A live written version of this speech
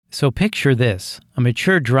So picture this, a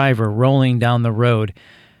mature driver rolling down the road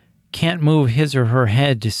can't move his or her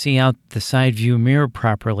head to see out the side view mirror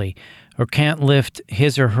properly, or can't lift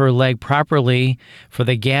his or her leg properly for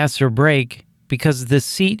the gas or brake because the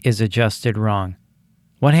seat is adjusted wrong.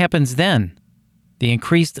 What happens then? The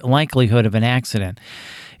increased likelihood of an accident.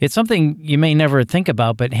 It's something you may never think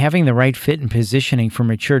about, but having the right fit and positioning for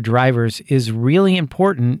mature drivers is really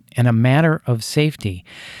important and a matter of safety.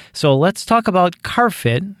 So let's talk about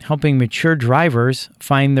CarFit, helping mature drivers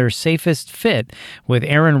find their safest fit with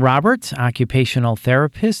Erin Roberts, occupational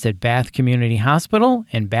therapist at Bath Community Hospital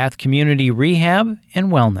and Bath Community Rehab and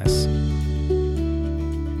Wellness.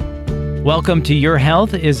 Welcome to Your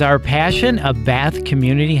Health is Our Passion, a Bath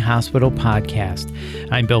Community Hospital podcast.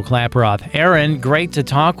 I'm Bill Klaproth. Erin, great to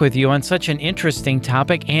talk with you on such an interesting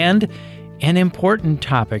topic and an important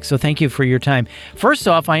topic, so thank you for your time. First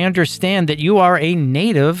off, I understand that you are a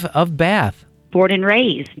native of Bath. Born and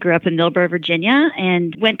raised, grew up in Millboro, Virginia,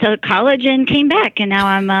 and went to college and came back. And now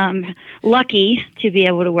I'm lucky to be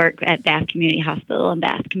able to work at Bath Community Hospital and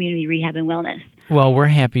Bath Community Rehab and Wellness. Well, we're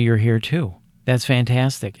happy you're here too. That's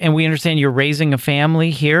fantastic. And we understand you're raising a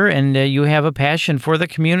family here and you have a passion for the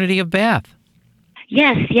community of Bath.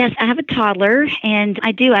 Yes. I have a toddler, and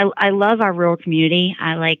I do. I love our rural community.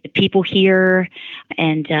 I like the people here,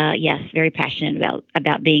 and yes, very passionate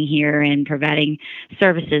about being here and providing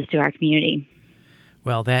services to our community.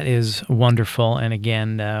 Well, that is wonderful. And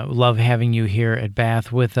again, love having you here at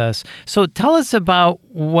Bath with us. So tell us about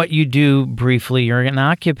what you do briefly. You're an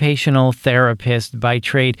occupational therapist by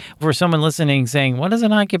trade. For someone listening saying, what does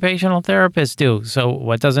an occupational therapist do? So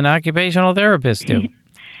what does an occupational therapist do?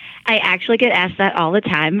 I actually get asked that all the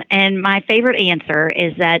time. And my favorite answer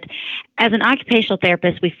is that as an occupational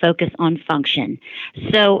therapist, we focus on function.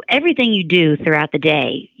 So everything you do throughout the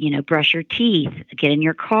day, brush your teeth, get in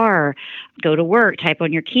your car, go to work, type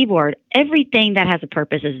on your keyboard, everything that has a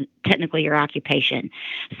purpose is technically your occupation.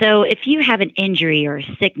 So if you have an injury or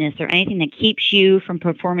a sickness or anything that keeps you from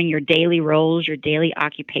performing your daily roles, your daily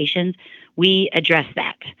occupations, we address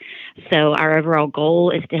that. So our overall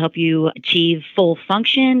goal is to help you achieve full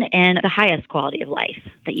function and the highest quality of life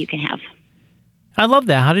that you can have. I love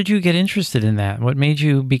that. How did you get interested in that? What made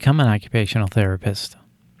you become an occupational therapist?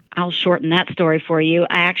 I'll shorten that story for you.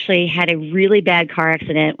 I actually had a really bad car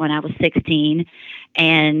accident when I was 16.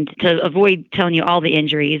 And to avoid telling you all the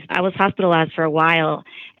injuries, I was hospitalized for a while,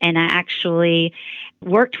 and I actually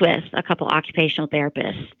worked with a couple occupational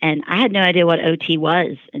therapists. And I had no idea what OT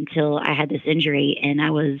was until I had this injury. And I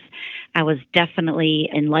was definitely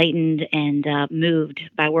enlightened and moved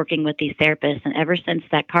by working with these therapists. And ever since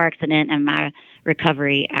that car accident and my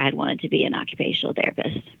recovery, I had wanted to be an occupational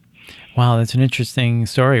therapist. Wow, that's an interesting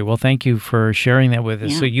story. Well, thank you for sharing that with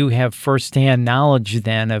us. Yeah. So you have firsthand knowledge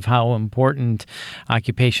then of how important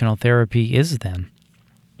occupational therapy is then.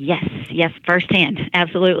 Yes, firsthand.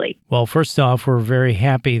 Absolutely. Well, first off, we're very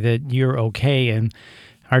happy that you're okay. And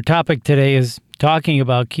our topic today is talking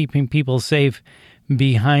about keeping people safe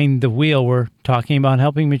behind the wheel. We're talking about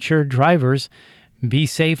helping mature drivers be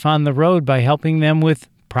safe on the road by helping them with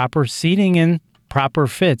proper seating and proper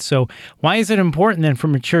fit. So why is it important then for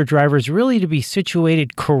mature drivers really to be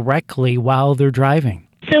situated correctly while they're driving?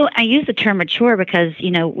 So I use the term mature because,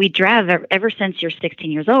 we drive ever since you're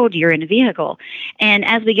 16 years old, you're in a vehicle. And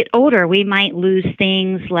as we get older, we might lose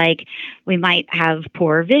things like we might have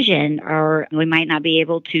poor vision, or we might not be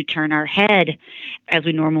able to turn our head as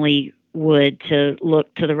we normally would to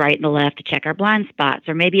look to the right and the left to check our blind spots.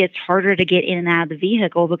 Or maybe it's harder to get in and out of the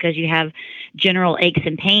vehicle because you have general aches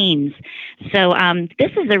and pains. So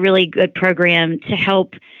this is a really good program to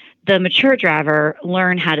help the mature driver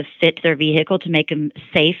learn how to fit their vehicle to make them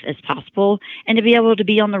safe as possible and to be able to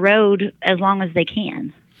be on the road as long as they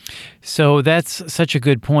can. So that's such a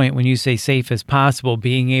good point when you say safe as possible,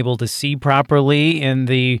 being able to see properly in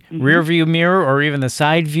the rear view mirror or even the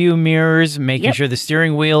side view mirrors, making sure the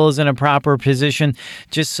steering wheel is in a proper position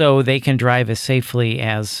just so they can drive as safely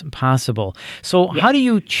as possible. So how do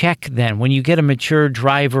you check then when you get a mature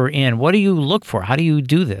driver in? What do you look for? How do you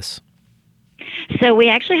do this? So we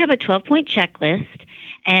actually have a 12-point checklist,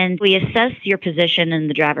 and we assess your position in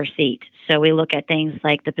the driver's seat. So we look at things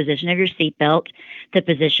like the position of your seatbelt, the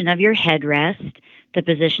position of your headrest, the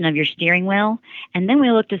position of your steering wheel, and then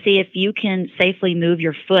we look to see if you can safely move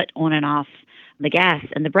your foot on and off the gas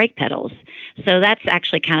and the brake pedals. So that's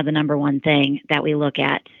actually kind of the number one thing that we look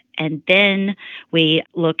at. And then we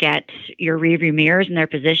look at your rearview mirrors and their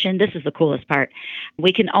position. This is the coolest part.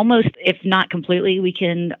 We can almost, if not completely, we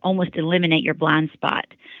can almost eliminate your blind spot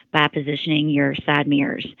by positioning your side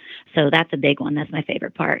mirrors. So that's a big one. That's my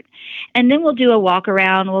favorite part. And then we'll do a walk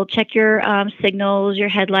around. We'll check your signals, your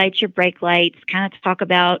headlights, your brake lights, kind of talk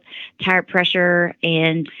about tire pressure,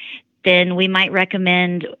 and then we might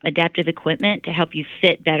recommend adaptive equipment to help you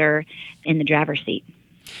fit better in the driver's seat.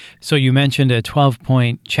 So you mentioned a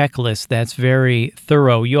 12-point checklist. That's very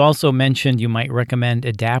thorough. You also mentioned you might recommend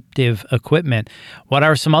adaptive equipment. What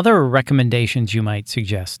are some other recommendations you might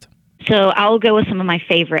suggest? So I'll go with some of my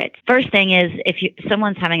favorites. First thing is, if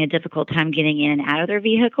someone's having a difficult time getting in and out of their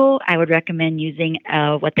vehicle, I would recommend using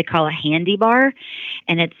what they call a handy bar.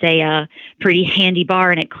 And it's a pretty handy bar,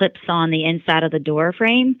 and it clips on the inside of the door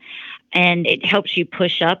frame. And it helps you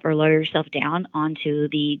push up or lower yourself down onto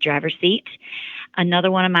the driver's seat.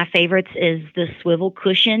 Another one of my favorites is the swivel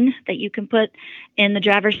cushion that you can put in the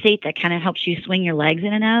driver's seat that kind of helps you swing your legs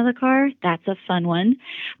in and out of the car. That's a fun one.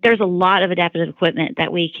 There's a lot of adaptive equipment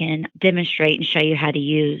that we can demonstrate and show you how to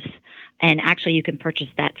use. And actually, you can purchase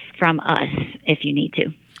that from us if you need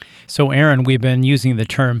to. So, Erin, we've been using the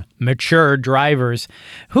term mature drivers.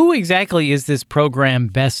 Who exactly is this program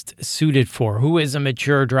best suited for? Who is a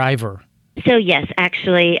mature driver? So yes,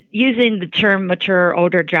 actually, using the term mature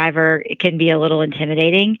older driver, it can be a little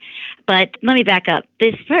intimidating. But let me back up.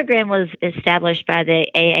 This program was established by the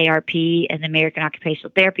AARP and the American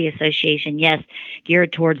Occupational Therapy Association, yes,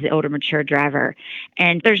 geared towards the older mature driver.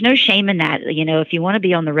 And there's no shame in that. You know, if you want to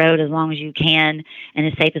be on the road as long as you can and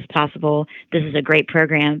as safe as possible, this is a great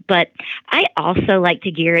program. But I also like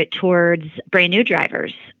to gear it towards brand new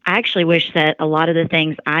drivers. I actually wish that a lot of the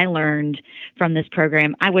things I learned from this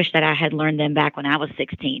program, I wish that I had learned them back when I was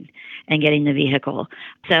 16 and getting the vehicle.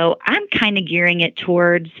 So I'm kind of gearing it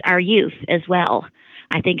towards our youth as well.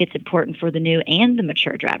 I think it's important for the new and the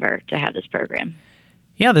mature driver to have this program.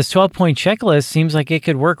 Yeah, this 12-point checklist seems like it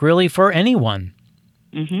could work really for anyone.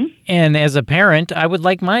 Mm-hmm. And as a parent, I would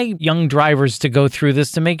like my young drivers to go through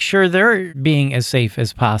this to make sure they're being as safe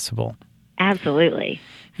as possible. Absolutely.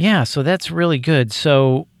 Yeah, so that's really good.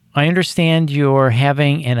 So I understand you're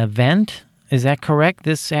having an event. Is that correct,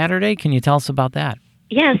 this Saturday? Can you tell us about that?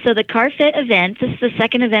 Yeah, so the Car Fit event, this is the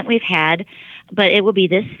second event we've had, but it will be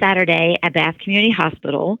this Saturday at Bath Community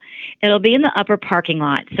Hospital. It'll be in the upper parking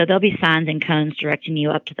lot, so there'll be signs and cones directing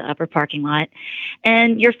you up to the upper parking lot.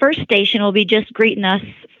 And your first station will be just greeting us,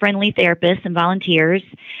 friendly therapists and volunteers.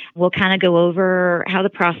 We'll kind of go over how the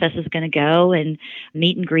process is going to go and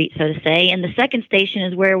meet and greet, so to say. And the second station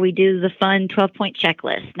is where we do the fun 12-point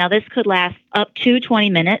checklist. Now, this could last up to 20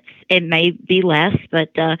 minutes. It may be less,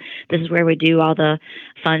 but this is where we do all the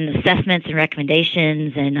fun assessments and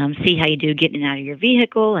recommendations and see how you do getting out of your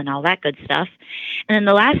vehicle and all that good stuff. And then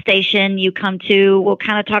the last station you come to, we'll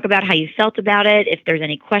kind of talk about how you felt about it, if there's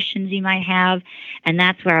any questions you might have. And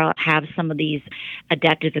that's where I'll have some of these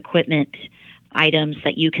adaptive equipment items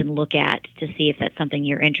that you can look at to see if that's something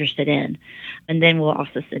you're interested in. And then we'll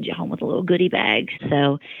also send you home with a little goodie bag.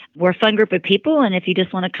 So we're a fun group of people, and if you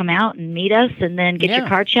just want to come out and meet us and then get your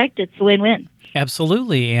car checked, it's a win-win.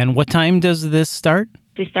 Absolutely. And what time does this start?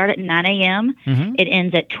 We start at 9 a.m. Mm-hmm. It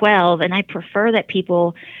ends at 12, and I prefer that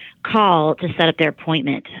people call to set up their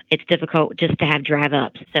appointment. It's difficult just to have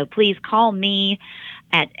drive-ups. So please call me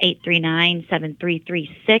at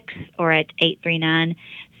 839-7336 or at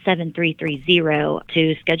 839-7330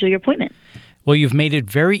 to schedule your appointment. Well, you've made it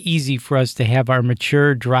very easy for us to have our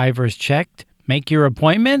mature drivers checked. Make your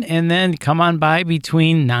appointment and then come on by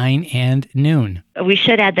between 9 and noon. We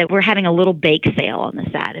should add that we're having a little bake sale on the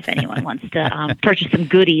side if anyone wants to purchase some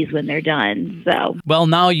goodies when they're done. So, well,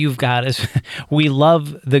 now you've got us. We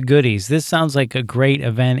love the goodies. This sounds like a great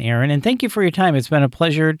event, Erin, and thank you for your time. It's been a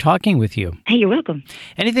pleasure talking with you. Hey, you're welcome.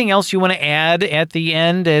 Anything else you want to add at the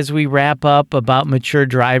end as we wrap up about mature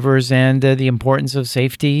drivers and the importance of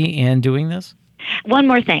safety in doing this? One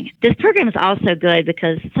more thing. This program is also good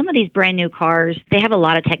because some of these brand new cars, they have a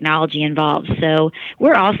lot of technology involved. So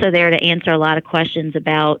we're also there to answer a lot of questions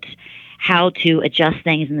about how to adjust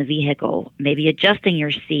things in the vehicle, maybe adjusting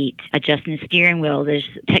your seat, adjusting the steering wheel. There's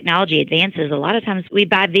technology advances. A lot of times we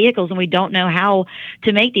buy vehicles and we don't know how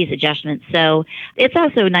to make these adjustments. So it's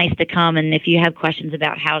also nice to come, and if you have questions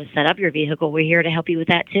about how to set up your vehicle, we're here to help you with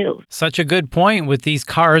that too. Such a good point with these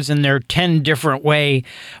cars and their 10 different way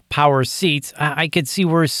power seats. I could see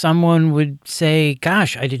where someone would say,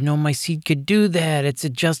 gosh, I didn't know my seat could do that. It's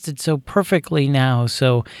adjusted so perfectly now.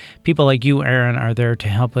 So people like you, Erin, are there to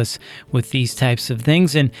help us with these types of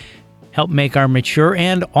things. And help make our mature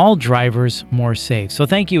and all drivers more safe. So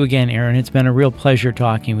thank you again, Erin. It's been a real pleasure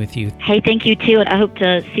talking with you. Hey, thank you too, and I hope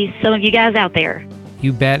to see some of you guys out there.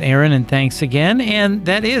 You bet, Erin, and thanks again. And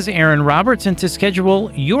that is Erin Roberts. And to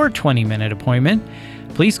schedule your 20-minute appointment,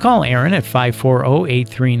 please call Erin at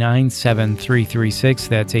 540-839-7336.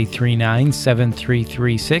 That's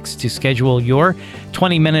 839-7336 to schedule your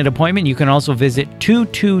 20-minute appointment. You can also visit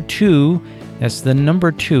 222, that's the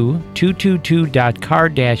number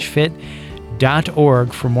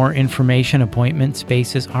 222.car-fit.org for more information. Appointment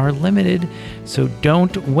spaces are limited, so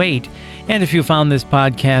don't wait. And if you found this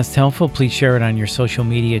podcast helpful, please share it on your social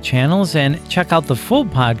media channels and check out the full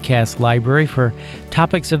podcast library for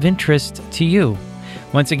topics of interest to you.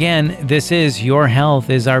 Once again, this is Your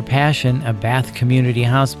Health is Our Passion, a Bath Community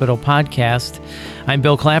Hospital podcast. I'm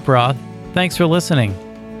Bill Klaproth. Thanks for listening.